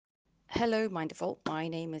Hello, Mindful. My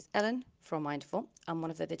name is Ellen from Mindful. I'm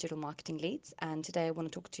one of the digital marketing leads, and today I want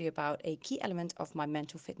to talk to you about a key element of my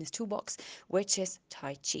mental fitness toolbox, which is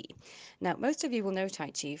Tai Chi. Now, most of you will know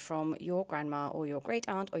Tai Chi from your grandma or your great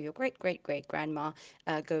aunt or your great great great grandma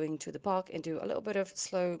going to the park and do a little bit of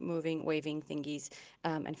slow moving, waving thingies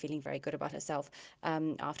and feeling very good about herself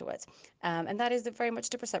afterwards. And that is very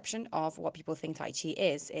much the perception of what people think Tai Chi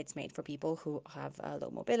is. It's made for people who have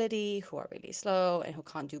low mobility, who are really slow, and who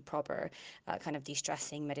can't do proper kind of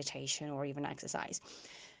de-stressing meditation or even exercise.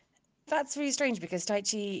 That's really strange because Tai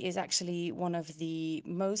Chi is actually one of the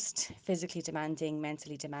most physically demanding,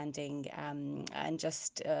 mentally demanding, and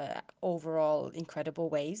just overall incredible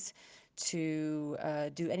ways to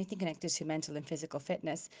do anything connected to mental and physical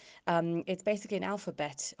fitness. It's basically an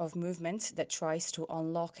alphabet of movement that tries to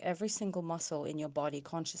unlock every single muscle in your body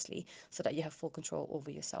consciously so that you have full control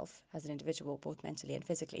over yourself as an individual, both mentally and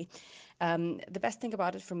physically. The best thing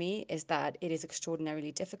about it for me is that it is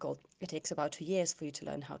extraordinarily difficult. It takes about 2 years for you to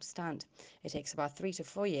learn how to stand. It takes about 3 to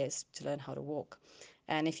 4 years to learn how to walk.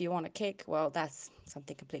 And if you want to kick, well, that's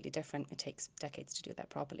something completely different. It takes decades to do that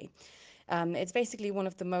properly. It's basically one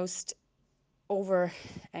of the most over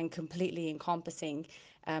and completely encompassing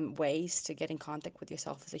ways to get in contact with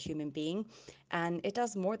yourself as a human being. And it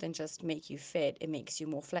does more than just make you fit, it makes you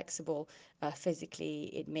more flexible physically.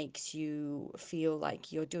 It makes you feel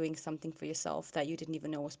like you're doing something for yourself that you didn't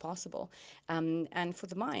even know was possible. And for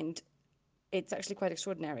the mind, it's actually quite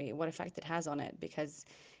extraordinary what effect it has on it, because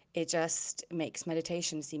it just makes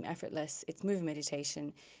meditation seem effortless. It's moving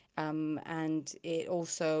meditation. And it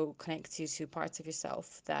also connects you to parts of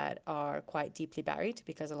yourself that are quite deeply buried,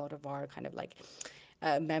 because a lot of our kind of like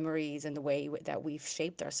memories and the way that we've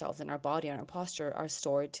shaped ourselves and our body and our posture are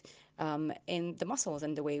stored in the muscles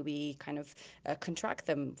and the way we kind of contract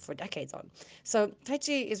them for decades on. So Tai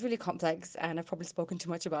Chi is really complex, and I've probably spoken too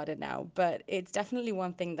much about it now, but it's definitely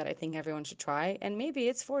one thing that I think everyone should try, and maybe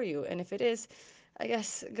it's for you. And if it is, I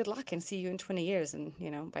guess good luck and see you in 20 years. And,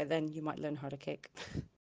 by then you might learn how to kick.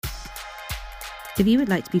 If you would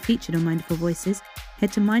like to be featured on Mindful Voices,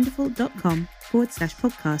 head to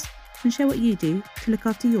mindful.com/podcast and share what you do to look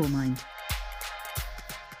after your mind.